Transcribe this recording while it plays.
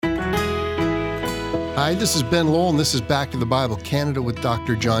Hi, this is Ben Lowell, and this is Back to the Bible Canada with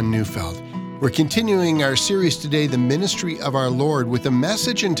Dr. John Neufeld. We're continuing our series today, The Ministry of Our Lord, with a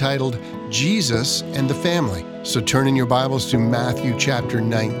message entitled Jesus and the Family. So turn in your Bibles to Matthew chapter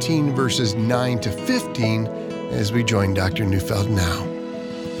 19, verses 9 to 15, as we join Dr. Neufeld now.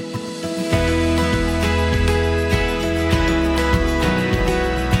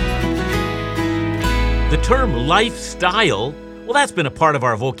 The term lifestyle, well, that's been a part of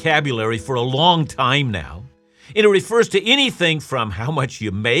our vocabulary for a long time now. And it refers to anything from how much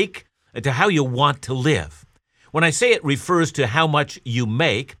you make to how you want to live. When I say it refers to how much you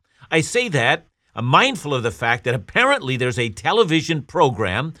make, I say that I'm mindful of the fact that apparently there's a television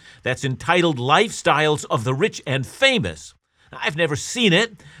program that's entitled Lifestyles of the Rich and Famous. I've never seen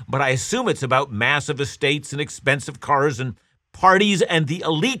it, but I assume it's about massive estates and expensive cars and parties and the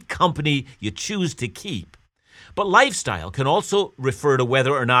elite company you choose to keep. But lifestyle can also refer to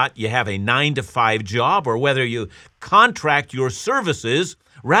whether or not you have a 9-to-5 job or whether you contract your services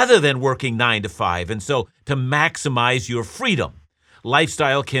rather than working 9 to 5, and so to maximize your freedom.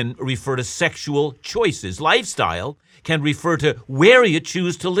 Lifestyle can refer to sexual choices. Lifestyle can refer to where you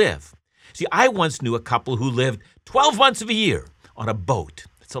choose to live. See, I once knew a couple who lived 12 months of a year on a boat.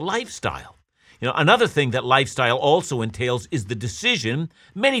 It's a lifestyle. Another thing that lifestyle also entails is the decision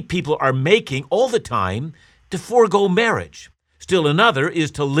many people are making all the time to forego marriage. Still another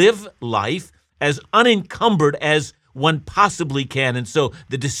is to live life as unencumbered as one possibly can, and so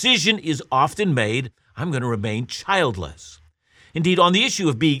the decision is often made, I'm going to remain childless. Indeed, on the issue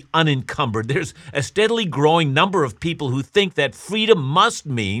of being unencumbered, there's a steadily growing number of people who think that freedom must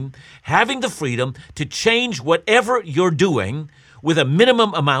mean having the freedom to change whatever you're doing with a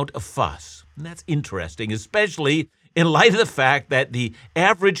minimum amount of fuss. And that's interesting, especially in light of the fact that the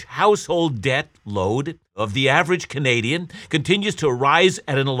average household debt load of the average Canadian continues to rise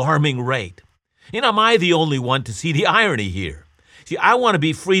at an alarming rate. Am I the only one to see the irony here? See, I want to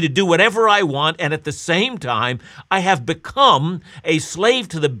be free to do whatever I want, and at the same time, I have become a slave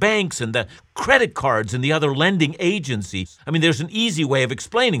to the banks and the credit cards and the other lending agencies. There's an easy way of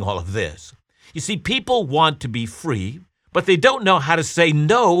explaining all of this. You see, people want to be free, but they don't know how to say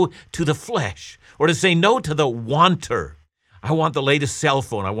no to the flesh or to say no to the wanter. I want the latest cell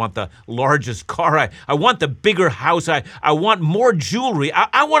phone. I want the largest car. I want the bigger house. I want more jewelry.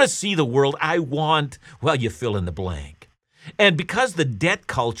 I want to see the world. I want, well, you fill in the blank. And because the debt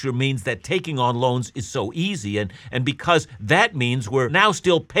culture means that taking on loans is so easy, and because that means we're now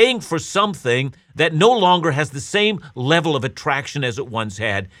still paying for something that no longer has the same level of attraction as it once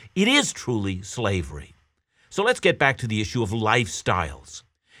had, it is truly slavery. So let's get back to the issue of lifestyles.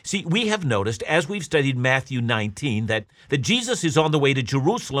 See, we have noticed, as we've studied Matthew 19, that Jesus is on the way to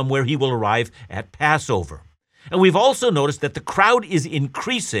Jerusalem where he will arrive at Passover. And we've also noticed that the crowd is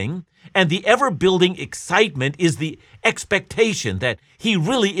increasing, and the ever-building excitement is the expectation that he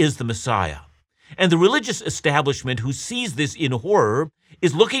really is the Messiah. And the religious establishment who sees this in horror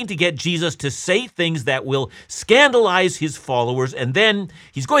is looking to get Jesus to say things that will scandalize his followers, and then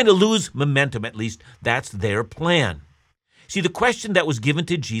he's going to lose momentum. At least that's their plan. See, the question that was given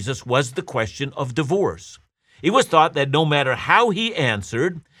to Jesus was the question of divorce. It was thought that no matter how he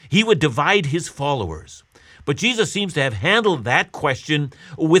answered, he would divide his followers. But Jesus seems to have handled that question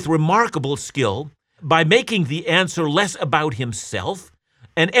with remarkable skill by making the answer less about himself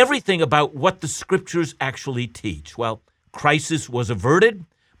and everything about what the scriptures actually teach. Well, crisis was averted,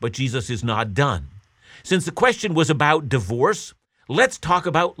 but Jesus is not done. Since the question was about divorce, let's talk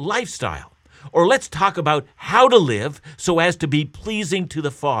about lifestyle. Or let's talk about how to live so as to be pleasing to the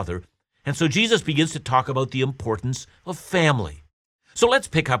Father. And so Jesus begins to talk about the importance of family. So let's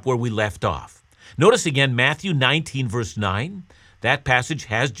pick up where we left off. Notice again Matthew 19, verse 9. That passage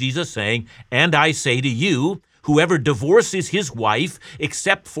has Jesus saying, "And I say to you, whoever divorces his wife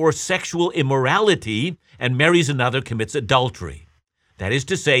except for sexual immorality and marries another commits adultery." That is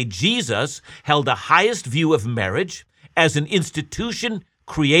to say, Jesus held the highest view of marriage as an institution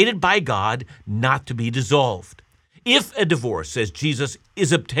created by God, not to be dissolved. If a divorce, says Jesus,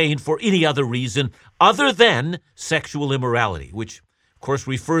 is obtained for any other reason other than sexual immorality, which of course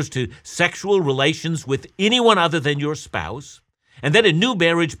refers to sexual relations with anyone other than your spouse, and then a new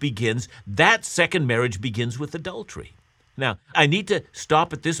marriage begins, that second marriage begins with adultery. Now, I need to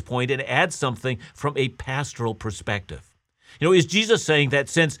stop at this point and add something from a pastoral perspective. Is Jesus saying that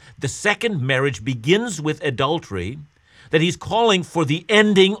since the second marriage begins with adultery, that he's calling for the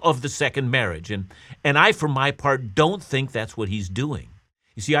ending of the second marriage? And I, for my part, don't think that's what he's doing.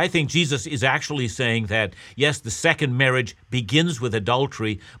 You see, I think Jesus is actually saying that, yes, the second marriage begins with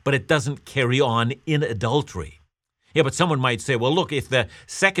adultery, but it doesn't carry on in adultery. Yeah, but someone might say, well, look, if the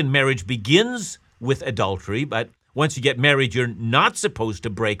second marriage begins with adultery, but once you get married, you're not supposed to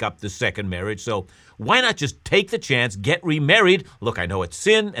break up the second marriage. So why not just take the chance, get remarried? Look, I know it's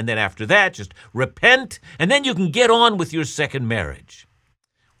sin, and then after that, just repent, and then you can get on with your second marriage.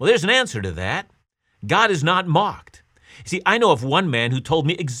 Well, there's an answer to that. God is not mocked. See, I know of one man who told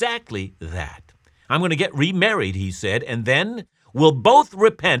me exactly that. I'm going to get remarried, he said, and then we'll both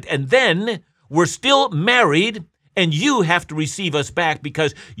repent, and then we're still married, and you have to receive us back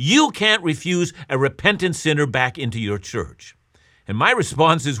because you can't refuse a repentant sinner back into your church. And my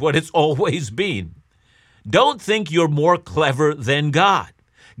response is what it's always been. Don't think you're more clever than God.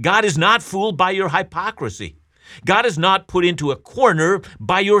 God is not fooled by your hypocrisy. God is not put into a corner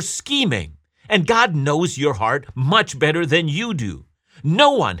by your scheming. And God knows your heart much better than you do.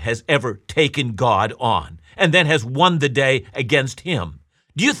 No one has ever taken God on and then has won the day against him.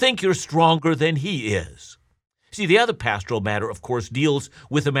 Do you think you're stronger than he is? See, the other pastoral matter, of course, deals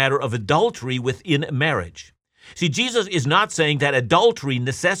with the matter of adultery within marriage. See, Jesus is not saying that adultery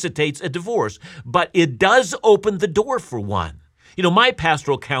necessitates a divorce, but it does open the door for one. My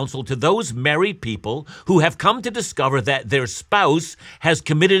pastoral counsel to those married people who have come to discover that their spouse has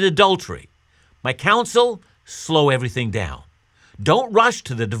committed adultery, my counsel, slow everything down. Don't rush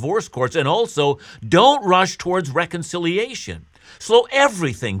to the divorce courts, and also don't rush towards reconciliation. Slow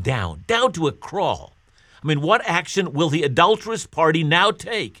everything down to a crawl. What action will the adulterous party now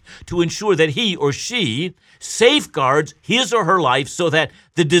take to ensure that he or she safeguards his or her life so that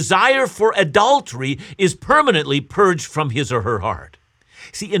the desire for adultery is permanently purged from his or her heart?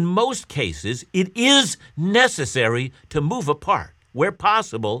 See, in most cases, it is necessary to move apart, where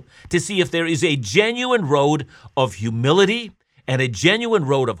possible, to see if there is a genuine road of humility and a genuine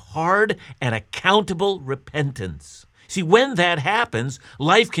road of hard and accountable repentance. See, when that happens,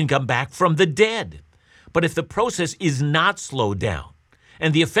 life can come back from the dead. But if the process is not slowed down,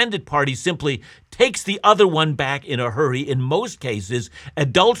 and the offended party simply takes the other one back in a hurry, in most cases,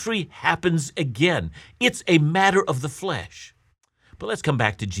 adultery happens again. It's a matter of the flesh. But let's come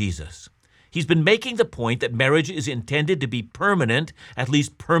back to Jesus. He's been making the point that marriage is intended to be permanent, at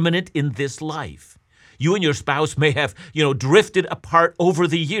least permanent in this life. You and your spouse may have, drifted apart over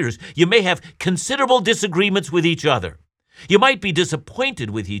the years. You may have considerable disagreements with each other. You might be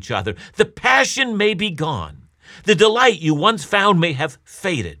disappointed with each other. The passion may be gone. The delight you once found may have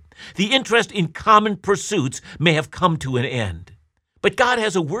faded. The interest in common pursuits may have come to an end. But God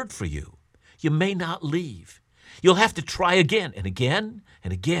has a word for you. You may not leave. You'll have to try again and again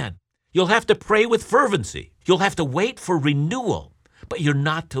and again. You'll have to pray with fervency. You'll have to wait for renewal, but you're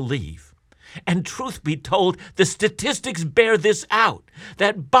not to leave. And truth be told, the statistics bear this out,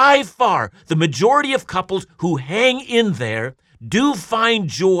 that by far the majority of couples who hang in there do find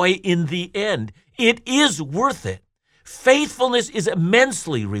joy in the end. It is worth it. Faithfulness is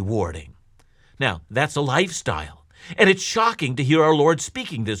immensely rewarding. Now, that's a lifestyle, and it's shocking to hear our Lord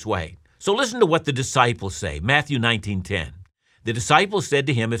speaking this way. So listen to what the disciples say, Matthew 19:10. The disciples said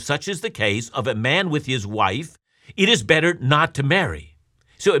to him, if such is the case of a man with his wife, it is better not to marry.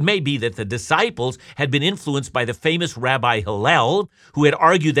 So it may be that the disciples had been influenced by the famous Rabbi Hillel, who had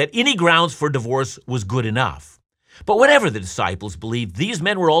argued that any grounds for divorce was good enough. But whatever the disciples believed, these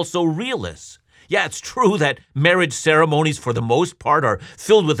men were also realists. Yeah, it's true that marriage ceremonies for the most part are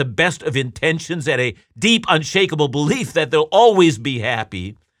filled with the best of intentions and a deep, unshakable belief that they'll always be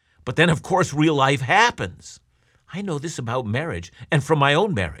happy. But then, of course, real life happens. I know this about marriage and from my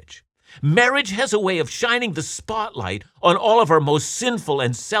own marriage. Marriage has a way of shining the spotlight on all of our most sinful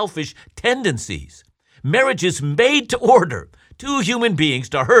and selfish tendencies. Marriage is made to order two human beings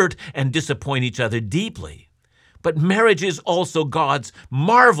to hurt and disappoint each other deeply. But marriage is also God's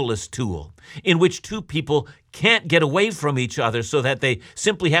marvelous tool in which two people can't get away from each other so that they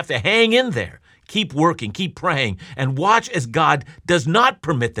simply have to hang in there, keep working, keep praying, and watch as God does not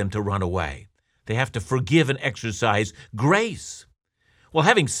permit them to run away. They have to forgive and exercise grace. Well,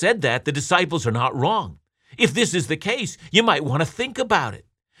 having said that, the disciples are not wrong. If this is the case, you might want to think about it.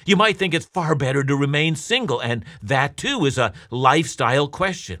 You might think it's far better to remain single, and that too is a lifestyle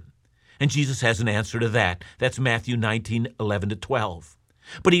question. And Jesus has an answer to that. That's Matthew 19:11-12.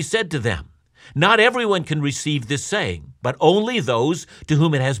 But he said to them, not everyone can receive this saying, but only those to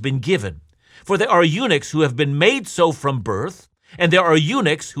whom it has been given. For there are eunuchs who have been made so from birth, and there are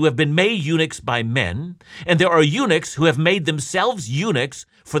eunuchs who have been made eunuchs by men, and there are eunuchs who have made themselves eunuchs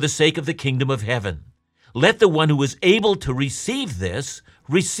for the sake of the kingdom of heaven. Let the one who is able to receive this,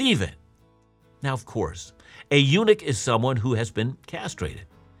 receive it. Now, of course, a eunuch is someone who has been castrated.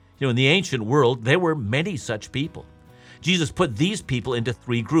 In the ancient world, there were many such people. Jesus put these people into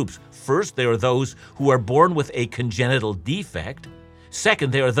three groups. First, there are those who are born with a congenital defect.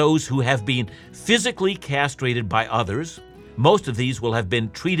 Second, there are those who have been physically castrated by others. Most of these will have been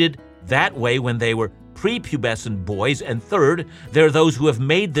treated that way when they were prepubescent boys. And third, there are those who have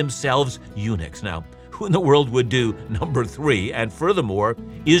made themselves eunuchs. Now, who in the world would do number 3? And furthermore,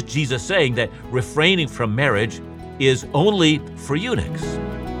 is Jesus saying that refraining from marriage is only for eunuchs?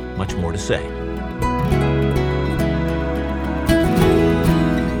 Much more to say.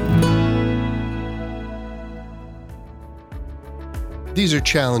 These are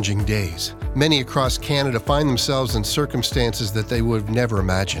challenging days. Many across Canada find themselves in circumstances that they would have never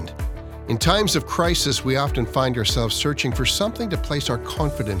imagined. In times of crisis, we often find ourselves searching for something to place our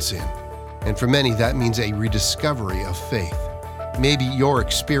confidence in. And for many, that means a rediscovery of faith. Maybe you're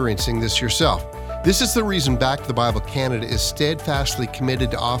experiencing this yourself. This is the reason Back to the Bible Canada is steadfastly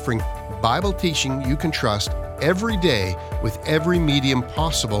committed to offering Bible teaching you can trust every day with every medium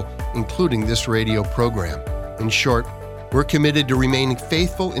possible, including this radio program. In short, we're committed to remaining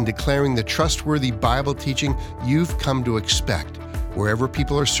faithful in declaring the trustworthy Bible teaching you've come to expect. Wherever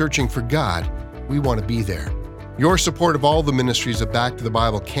people are searching for God, we want to be there. Your support of all the ministries of Back to the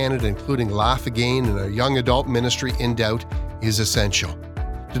Bible Canada, including Laugh Again and our young adult ministry In Doubt, is essential.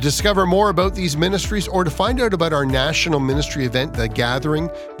 To discover more about these ministries or to find out about our national ministry event, The Gathering,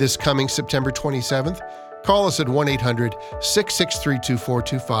 this coming September 27th, call us at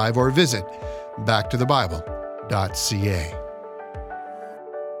 1-800-663-2425 or visit backtothebible.ca.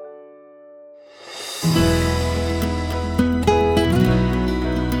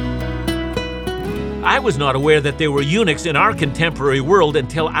 I was not aware that there were eunuchs in our contemporary world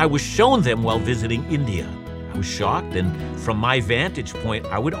until I was shown them while visiting India. I was shocked, and from my vantage point,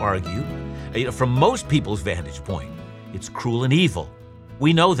 I would argue, from most people's vantage point, it's cruel and evil.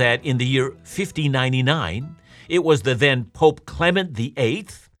 We know that in the year 1599, it was the then Pope Clement VIII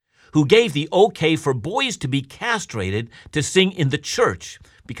who gave the okay for boys to be castrated to sing in the church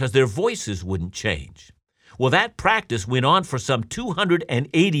because their voices wouldn't change. Well, that practice went on for some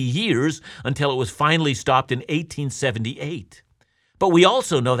 280 years until it was finally stopped in 1878. But we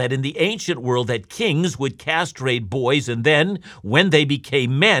also know that in the ancient world that kings would castrate boys, and then, when they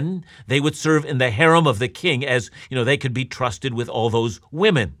became men, they would serve in the harem of the king as, they could be trusted with all those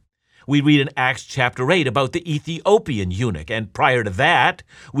women. We read in Acts chapter 8 about the Ethiopian eunuch, and prior to that,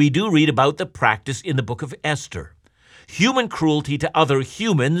 we do read about the practice in the book of Esther. Human cruelty to other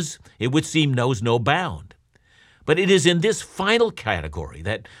humans, it would seem, knows no bound. But it is in this final category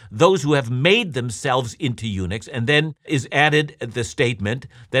that those who have made themselves into eunuchs, and then is added the statement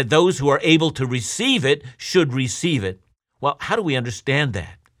that those who are able to receive it should receive it. Well, how do we understand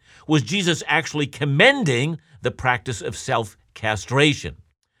that? Was Jesus actually commending the practice of self-castration?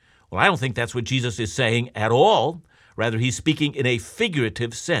 Well, I don't think that's what Jesus is saying at all. Rather, he's speaking in a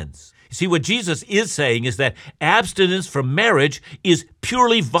figurative sense. You see, what Jesus is saying is that abstinence from marriage is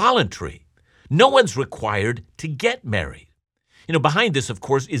purely voluntary. No one's required to get married. Behind this, of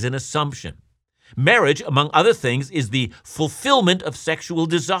course, is an assumption. Marriage, among other things, is the fulfillment of sexual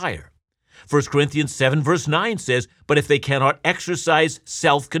desire. 1 Corinthians 7 verse 9 says, "But if they cannot exercise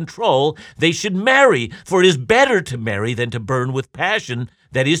self-control, they should marry, for it is better to marry than to burn with passion."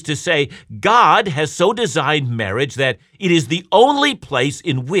 That is to say, God has so designed marriage that it is the only place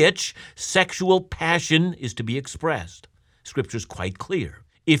in which sexual passion is to be expressed. Scripture's quite clear.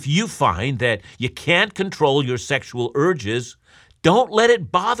 If you find that you can't control your sexual urges, don't let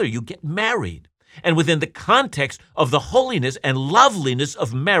it bother you. Get married. And within the context of the holiness and loveliness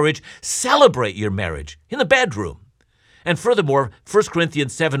of marriage, celebrate your marriage in the bedroom. And furthermore, 1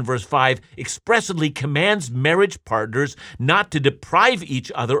 Corinthians 7 verse 5 expressly commands marriage partners not to deprive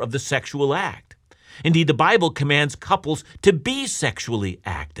each other of the sexual act. Indeed, the Bible commands couples to be sexually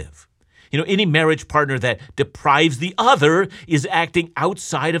active. Any marriage partner that deprives the other is acting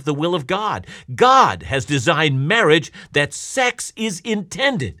outside of the will of God. God has designed marriage that sex is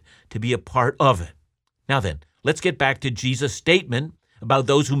intended to be a part of it. Now then, let's get back to Jesus' statement about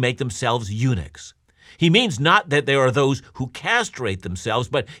those who make themselves eunuchs. He means not that there are those who castrate themselves,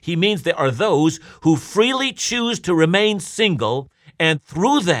 but he means there are those who freely choose to remain single and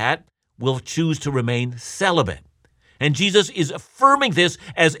through that will choose to remain celibate. And Jesus is affirming this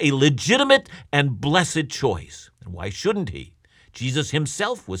as a legitimate and blessed choice. And why shouldn't he? Jesus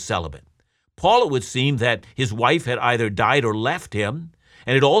himself was celibate. Paul, it would seem that his wife had either died or left him,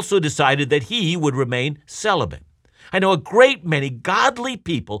 and had also decided that he would remain celibate. I know a great many godly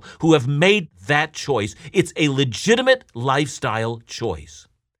people who have made that choice. It's a legitimate lifestyle choice.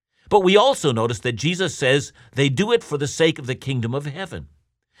 But we also notice that Jesus says they do it for the sake of the kingdom of heaven.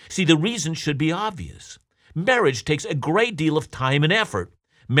 See, the reason should be obvious. Marriage takes a great deal of time and effort.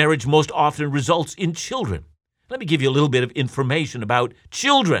 Marriage most often results in children. Let me give you a little bit of information about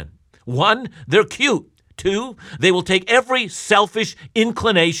children. 1, they're cute. 2, they will take every selfish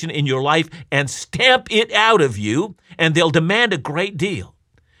inclination in your life and stamp it out of you, and they'll demand a great deal.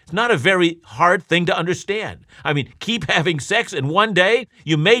 It's not a very hard thing to understand. I mean, keep having sex, and one day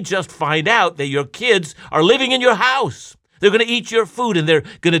you may just find out that your kids are living in your house. They're going to eat your food, and they're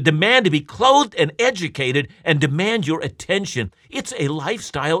going to demand to be clothed and educated and demand your attention. It's a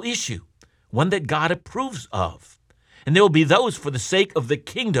lifestyle issue, one that God approves of. And there will be those, for the sake of the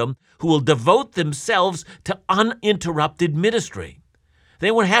kingdom, who will devote themselves to uninterrupted ministry.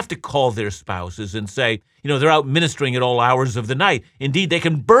 They won't have to call their spouses and say, they're out ministering at all hours of the night. Indeed, they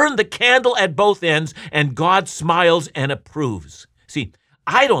can burn the candle at both ends, and God smiles and approves. See,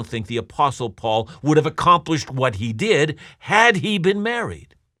 I don't think the Apostle Paul would have accomplished what he did had he been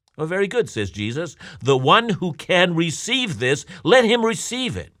married. Well, very good, says Jesus. The one who can receive this, let him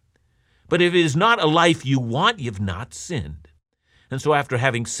receive it. But if it is not a life you want, you've not sinned. And so after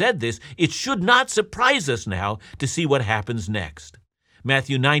having said this, it should not surprise us now to see what happens next.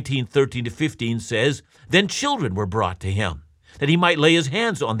 Matthew 19:13-15 says, Then children were brought to him, that he might lay his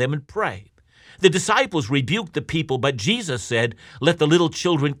hands on them and pray. The disciples rebuked the people, but Jesus said, Let the little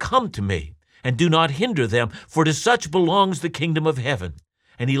children come to me, and do not hinder them, for to such belongs the kingdom of heaven.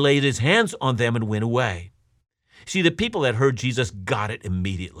 And he laid his hands on them and went away. See, the people that heard Jesus got it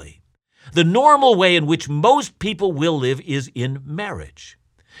immediately. The normal way in which most people will live is in marriage.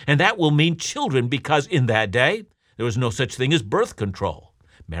 And that will mean children, because in that day, there was no such thing as birth control.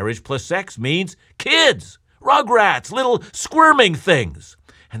 Marriage plus sex means kids, rugrats, little squirming things.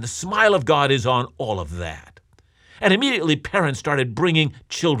 And the smile of God is on all of that. And immediately parents started bringing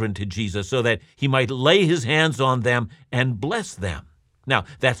children to Jesus so that he might lay his hands on them and bless them. Now,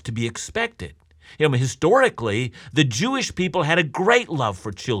 that's to be expected. Historically, the Jewish people had a great love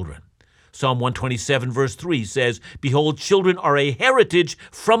for children. Psalm 127 verse 3 says, Behold, children are a heritage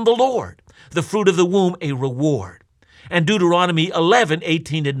from the Lord, the fruit of the womb a reward. And Deuteronomy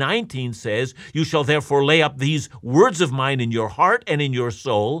 11:18-19 says, You shall therefore lay up these words of mine in your heart and in your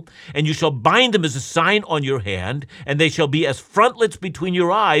soul, and you shall bind them as a sign on your hand, and they shall be as frontlets between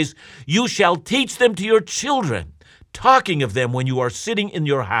your eyes. You shall teach them to your children, talking of them when you are sitting in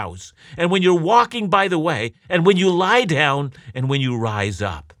your house, and when you're walking by the way, and when you lie down, and when you rise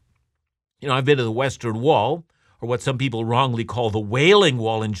up. I've been to the Western Wall, or what some people wrongly call the Wailing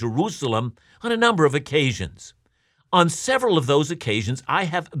Wall in Jerusalem, on a number of occasions. On several of those occasions, I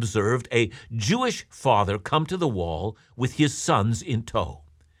have observed a Jewish father come to the wall with his sons in tow.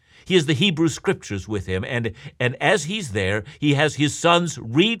 He has the Hebrew Scriptures with him, and as he's there, he has his sons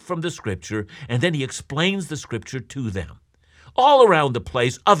read from the Scripture, and then he explains the Scripture to them. All around the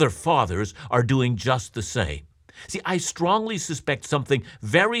place, other fathers are doing just the same. See, I strongly suspect something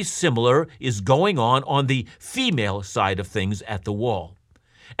very similar is going on the female side of things at the wall.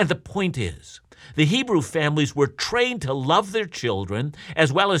 And the point is, the Hebrew families were trained to love their children,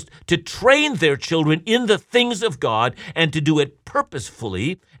 as well as to train their children in the things of God, and to do it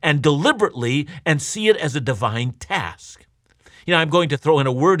purposefully and deliberately and see it as a divine task. I'm going to throw in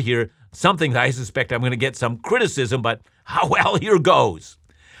a word here, something that I suspect I'm going to get some criticism, but well, here goes.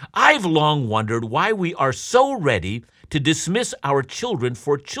 I've long wondered why we are so ready to dismiss our children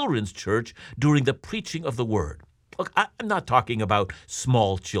for children's church during the preaching of the word. Look, I'm not talking about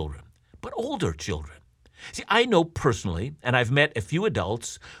small children, but older children. See, I know personally, and I've met a few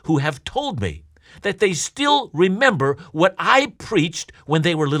adults who have told me that they still remember what I preached when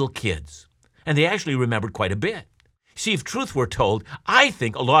they were little kids. And they actually remembered quite a bit. See, if truth were told, I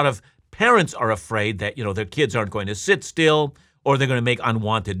think a lot of parents are afraid that, their kids aren't going to sit still, or they're going to make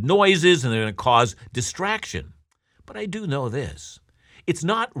unwanted noises, and they're going to cause distraction. But I do know this. It's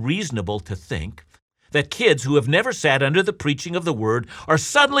not reasonable to think that kids who have never sat under the preaching of the word are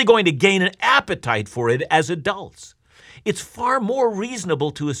suddenly going to gain an appetite for it as adults. It's far more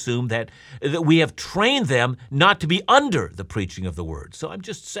reasonable to assume that we have trained them not to be under the preaching of the word. So I'm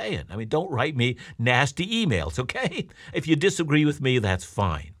just saying, don't write me nasty emails, okay? If you disagree with me, that's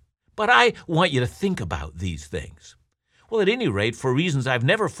fine. But I want you to think about these things. Well, at any rate, for reasons I've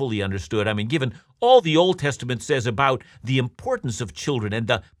never fully understood, given all the Old Testament says about the importance of children and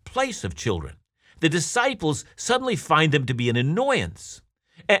the place of children, the disciples suddenly find them to be an annoyance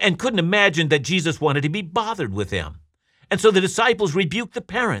and couldn't imagine that Jesus wanted to be bothered with them. And so the disciples rebuked the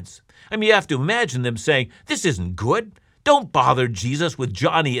parents. You have to imagine them saying, This isn't good. Don't bother Jesus with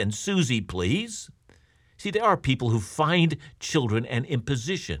Johnny and Susie, please. See, there are people who find children an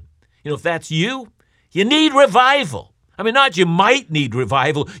imposition. If that's you, you need revival. Not you might need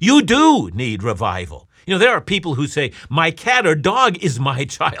revival. You do need revival. There are people who say, my cat or dog is my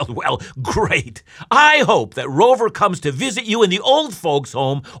child. Well, great. I hope that Rover comes to visit you in the old folks'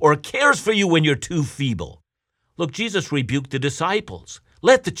 home or cares for you when you're too feeble. Look, Jesus rebuked the disciples.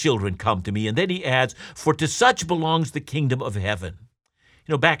 Let the children come to me. And then he adds, for to such belongs the kingdom of heaven.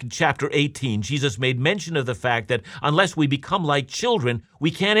 Back in chapter 18, Jesus made mention of the fact that unless we become like children, we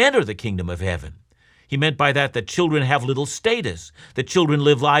can't enter the kingdom of heaven. He meant by that children have little status, that children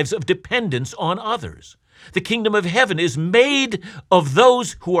live lives of dependence on others. The kingdom of heaven is made of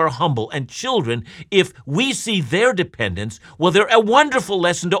those who are humble, and children, if we see their dependence, well, they're a wonderful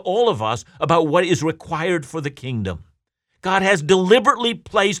lesson to all of us about what is required for the kingdom. God has deliberately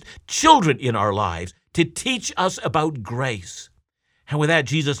placed children in our lives to teach us about grace. And with that,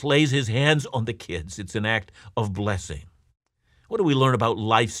 Jesus lays his hands on the kids. It's an act of blessing. What do we learn about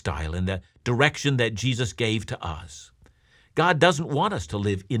lifestyle and the direction that Jesus gave to us? God doesn't want us to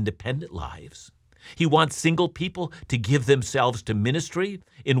live independent lives. He wants single people to give themselves to ministry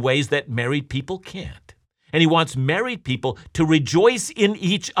in ways that married people can't. And he wants married people to rejoice in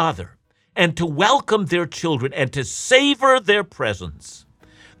each other and to welcome their children and to savor their presence.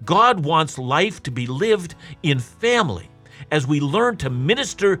 God wants life to be lived in family as we learn to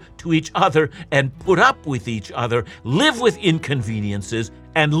minister to each other and put up with each other, live with inconveniences,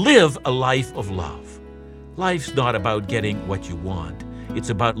 and live a life of love. Life's not about getting what you want. It's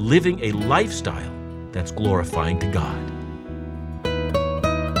about living a lifestyle that's glorifying to God.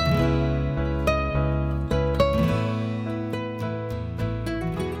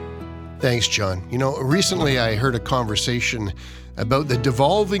 Thanks, John. Recently I heard a conversation about the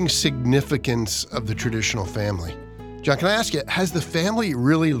devolving significance of the traditional family. John, can I ask you, has the family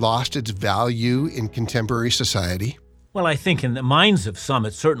really lost its value in contemporary society? Well, I think in the minds of some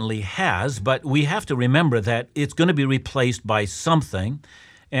it certainly has, but we have to remember that it's going to be replaced by something.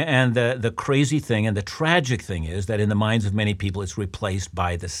 And the crazy thing and the tragic thing is that in the minds of many people it's replaced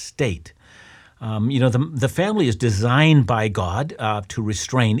by the state. The family is designed by God to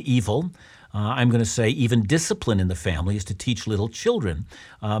restrain evil. I'm going to say even discipline in the family is to teach little children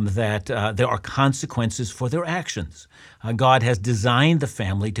that there are consequences for their actions. God has designed the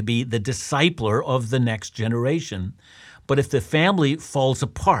family to be the discipler of the next generation. But if the family falls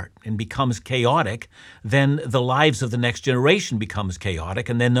apart and becomes chaotic, then the lives of the next generation becomes chaotic,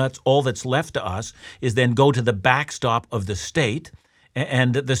 and then that's all that's left to us is then go to the backstop of the state.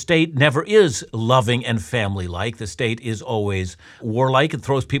 And the state never is loving and family-like. The state is always warlike and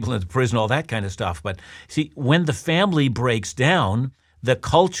throws people into prison, all that kind of stuff. But see, when the family breaks down, the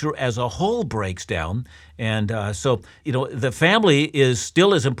culture as a whole breaks down. And so the family is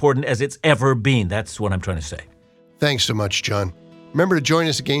still as important as it's ever been. That's what I'm trying to say. Thanks so much, John. Remember to join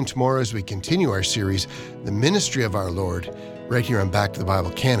us again tomorrow as we continue our series, The Ministry of Our Lord, right here on Back to the Bible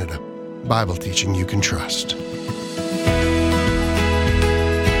Canada, Bible teaching you can trust.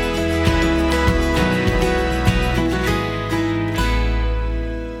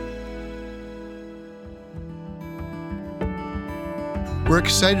 We're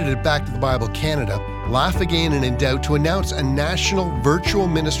excited at Back to the Bible Canada, Laugh Again and In Doubt to announce a national virtual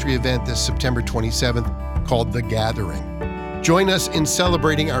ministry event this September 27th called The Gathering. Join us in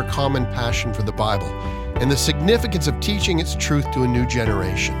celebrating our common passion for the Bible and the significance of teaching its truth to a new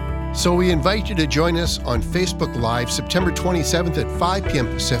generation. So we invite you to join us on Facebook Live September 27th at 5 p.m.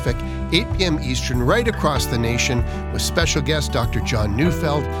 Pacific, 8 p.m. Eastern, right across the nation with special guest Dr. John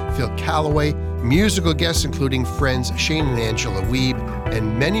Neufeld, Phil Callaway, musical guests including friends Shane and Angela Weeb,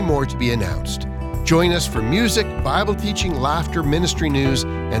 and many more to be announced. Join us for music, Bible teaching, laughter, ministry news,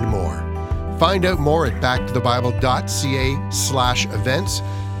 and more. Find out more at backtothebible.ca/events.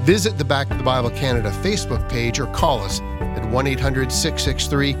 Visit the Back to the Bible Canada Facebook page or call us at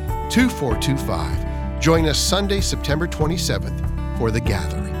 1-800-663-2425. Join us Sunday, September 27th for The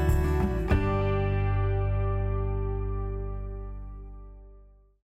Gathering.